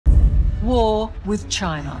War with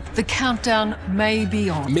China. The countdown may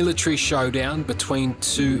be on. Military showdown between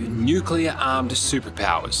two nuclear-armed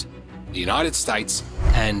superpowers, the United States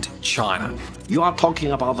and China. You are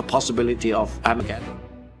talking about the possibility of Armageddon.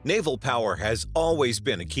 Naval power has always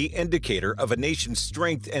been a key indicator of a nation's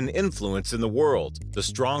strength and influence in the world. The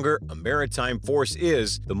stronger a maritime force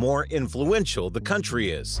is, the more influential the country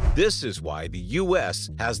is. This is why the U.S.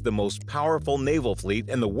 has the most powerful naval fleet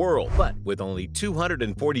in the world. But with only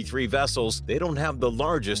 243 vessels, they don't have the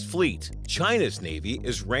largest fleet. China's Navy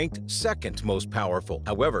is ranked second most powerful.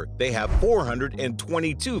 However, they have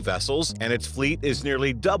 422 vessels, and its fleet is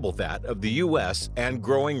nearly double that of the U.S. and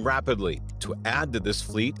growing rapidly. To add to this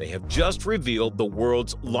fleet, they have just revealed the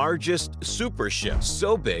world's largest supership,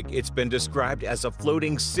 so big it's been described as a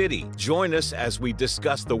floating city. Join us as we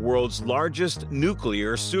discuss the world's largest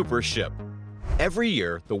nuclear supership. Every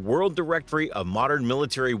year, the World Directory of Modern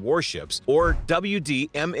Military Warships, or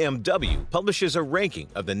WDMMW, publishes a ranking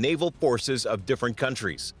of the naval forces of different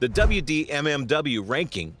countries. The WDMMW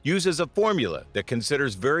ranking uses a formula that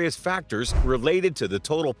considers various factors related to the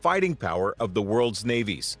total fighting power of the world's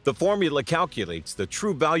navies. The formula calculates the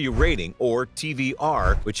True Value Rating, or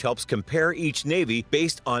TVR, which helps compare each navy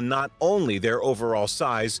based on not only their overall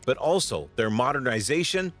size, but also their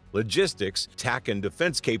modernization, logistics, attack and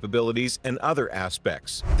defense capabilities, and other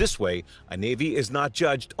aspects. This way, a navy is not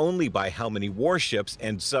judged only by how many warships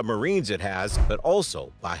and submarines it has, but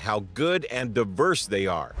also by how good and diverse they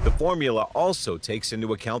are. The formula also takes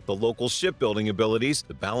into account the local shipbuilding abilities,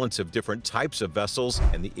 the balance of different types of vessels,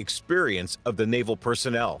 and the experience of the naval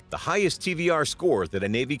personnel. The highest TVR score that a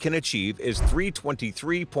navy can achieve is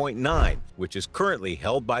 323.9, which is currently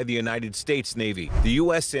held by the United States Navy. The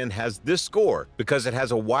USN has this score because it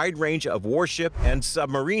has a wide range of warship and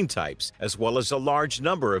submarine types, as well as a large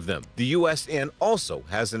number of them. The USN also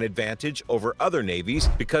has an advantage over other navies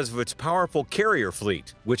because of its powerful carrier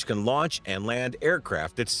fleet, which can launch and land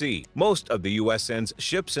aircraft at sea. Most of the USN's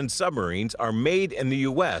ships and submarines are made in the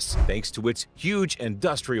US thanks to its huge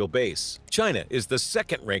industrial base. China is the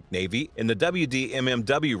second-ranked navy in the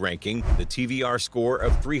WDMMW ranking, the TVR score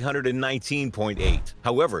of 319.8.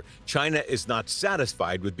 However, China is not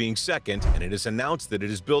satisfied with being second, and it has announced that it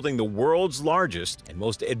is building the world's largest and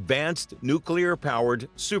most advanced nuclear-powered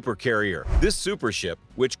supercarrier. This supership,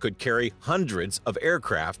 which could carry hundreds of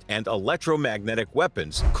aircraft and electromagnetic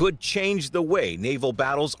weapons, could change the way naval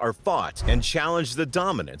battles are fought and challenge the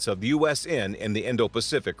dominance of the USN in the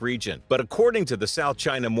Indo-Pacific region. But according to the South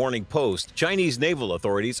China Morning Post, Chinese naval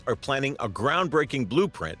authorities are planning a groundbreaking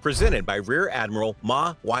blueprint presented by Rear Admiral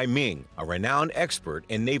Ma Weiming, a renowned expert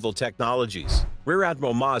in naval technologies. Rear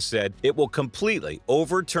Admiral Ma said it will completely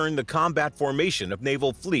overturn the combat formation of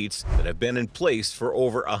naval fleets that have been in place for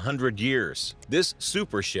over 100 years. This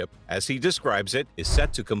supership, as he describes it, is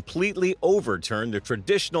set to completely overturn the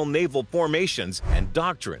traditional naval formations and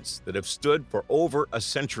doctrines that have stood for over a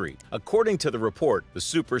century. According to the report, the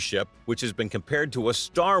supership, which has been compared to a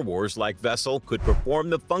Star Wars-like vessel, could perform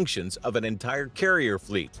the functions of an entire carrier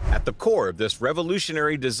fleet. At the core of this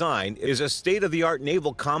revolutionary design is a state-of-the-art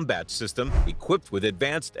naval combat system equipped with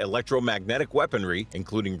advanced electromagnetic weaponry,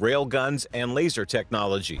 including railguns and laser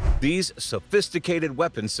technology. These sophisticated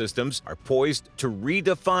weapon systems are poised to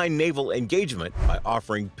redefine naval engagement by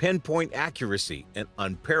offering pinpoint accuracy and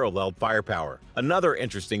unparalleled firepower. Another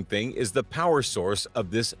interesting thing is the power source of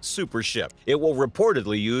this supership. It will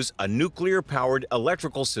reportedly use a nuclear-powered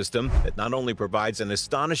electrical system that not only provides an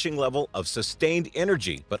astonishing level of sustained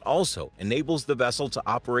energy, but also enables the vessel to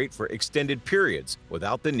operate for extended periods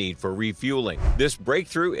without the need for refueling. This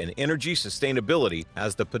breakthrough in energy sustainability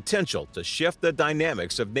has the potential to shift the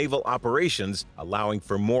dynamics of naval operations, allowing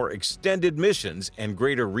for more extended missions and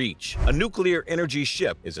greater reach. A nuclear energy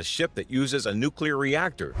ship is a ship that uses a nuclear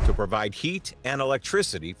reactor to provide heat and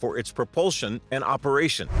electricity for its propulsion and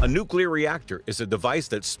operation. A nuclear reactor is a device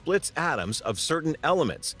that splits atoms of certain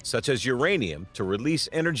elements, such as uranium, to release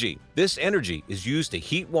energy. This energy is used to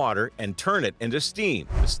heat water and turn it into steam.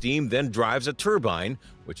 The steam then drives a turbine,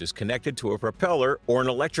 which is connected to a propeller or an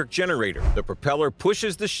electric generator. The propeller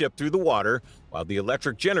pushes the ship through the water, while the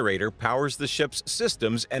electric generator powers the ship's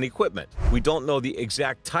systems and equipment. We don't know the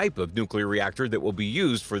exact type of nuclear reactor that will be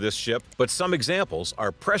used for this ship, but some examples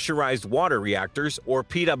are pressurized water reactors, or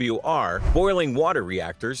PWR, boiling water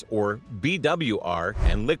reactors, or BWR,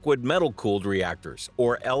 and liquid metal-cooled reactors,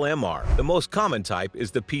 or LMR. The most common type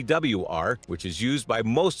is the PWR, which is used by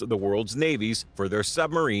most of the world's navies for their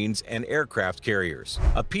submarines and aircraft carriers.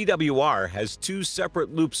 A PWR has two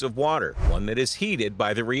separate loops of water, one that is heated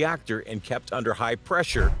by the reactor and kept under high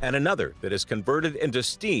pressure and another that is converted into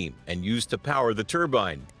steam and used to power the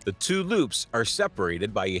turbine. The two loops are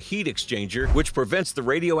separated by a heat exchanger which prevents the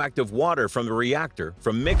radioactive water from the reactor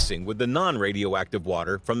from mixing with the non-radioactive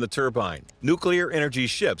water from the turbine. Nuclear energy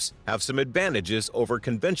ships have some advantages over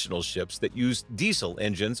conventional ships that use diesel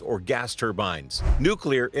engines or gas turbines.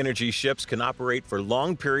 Nuclear energy ships can operate for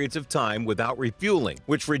long periods of time without refueling,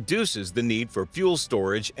 which reduces the need for fuel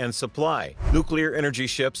storage and supply. Nuclear energy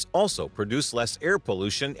ships also produce less air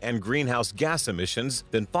pollution and greenhouse gas emissions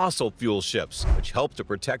than fossil fuel ships, which help to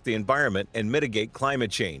protect the environment and mitigate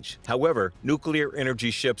climate change. However, nuclear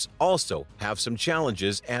energy ships also have some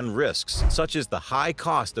challenges and risks, such as the high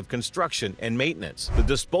cost of construction and maintenance, the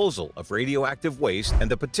disposal of radioactive waste,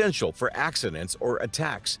 and the potential for accidents or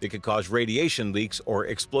attacks that could cause radiation leaks or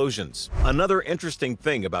explosions. Another interesting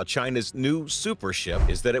thing about China's new supership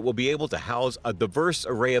is that it will be able to house a diverse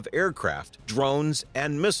array of aircraft, drones,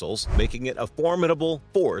 and missiles, making it a formidable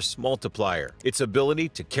force multiplier. Its ability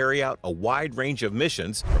to carry out a wide range of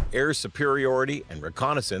missions, from air superiority and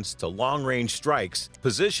reconnaissance to long-range strikes,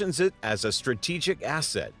 positions it as a strategic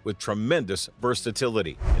asset with tremendous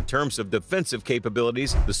versatility. In terms of defensive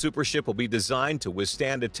capabilities, the supership will be designed to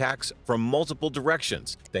withstand attacks from multiple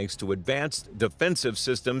directions, thanks to advanced defensive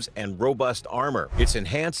systems and robust armor. Its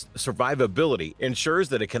enhanced survivability ensures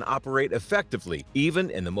that it can operate effectively even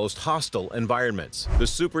in the most hostile environments. The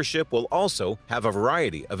supership will also have a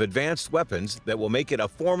variety of advanced weapons that will make it a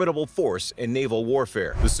formidable force in naval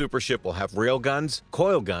warfare. The supership will have railguns,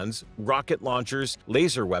 coil guns, rocket launchers,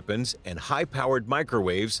 laser weapons, and high-powered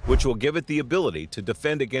microwaves, which will give it the ability to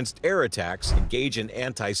defend against air attacks, engage in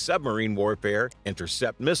anti-submarine warfare,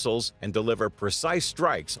 intercept missiles, and deliver precise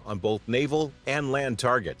strikes on both naval and land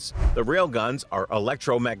targets. The railguns are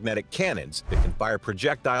electromagnetic cannons that can fire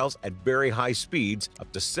projectiles at very high speeds,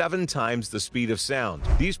 up to 7 times the speed of sound.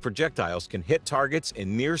 These projectiles can hit targets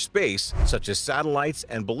in near space, such as satellites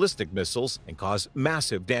and ballistic missiles, and cause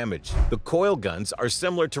massive damage. The coil guns are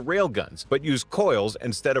similar to railguns, but use coils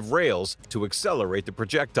instead of rails to accelerate the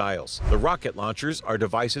projectiles. The rocket launchers are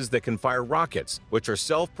devices that can fire rockets, which are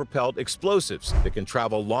self-propelled explosives that can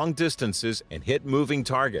travel long distances and hit moving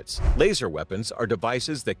targets. Laser weapons are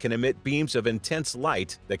devices that can emit beams of intense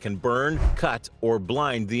light that can burn, cut, or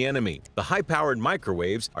blind the enemy. The high-powered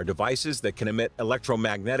microwaves are devices that can emit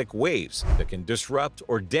electromagnetic waves that can disrupt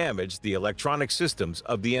or damage the electronic systems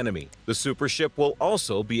of the enemy. The supership will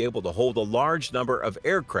also be able to hold a large number of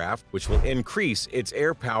aircraft, which will increase its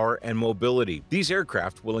air power and mobility. These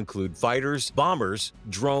aircraft will include fighters, bombers,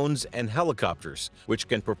 drones, and helicopters, which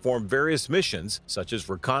can perform various missions such as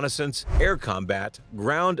reconnaissance, air combat,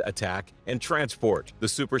 ground attack, and transport. The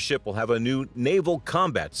supership will have a new naval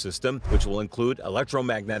combat system, which will include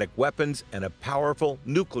electromagnetic weapons and a powerful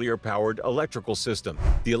nuclear-powered electrical system.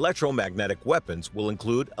 The electromagnetic weapons will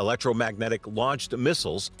include electromagnetic launched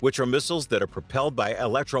missiles, which are missiles that are propelled by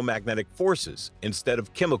electromagnetic forces instead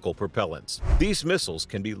of chemical propellants. These missiles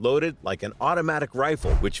can be loaded like an automatic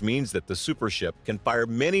rifle, which means that the supership can fire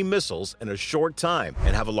many missiles in a short time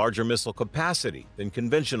and have a larger missile capacity than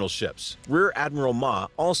conventional ships. Rear Admiral Ma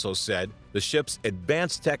also said, "The ship's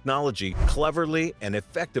advanced technology cleverly and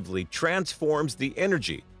effectively transforms the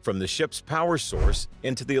energy from the ship's power source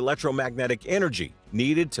into the electromagnetic energy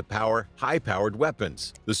needed to power high-powered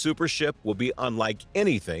weapons. The supership will be unlike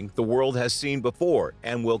anything the world has seen before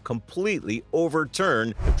and will completely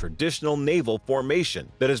overturn the traditional naval formation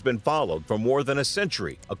that has been followed for more than a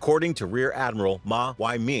century, according to Rear Admiral Ma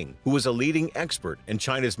Weiming, who is a leading expert in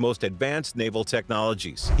China's most advanced naval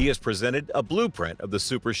technologies. He has presented a blueprint of the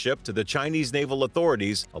supership to the Chinese naval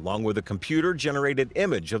authorities, along with a computer-generated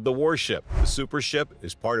image of the warship. The supership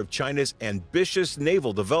is part of China's ambitious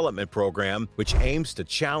naval development program, which aims to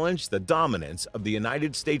challenge the dominance of the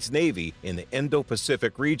United States Navy in the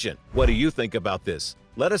Indo-Pacific region. What do you think about this?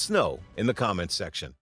 Let us know in the comments section.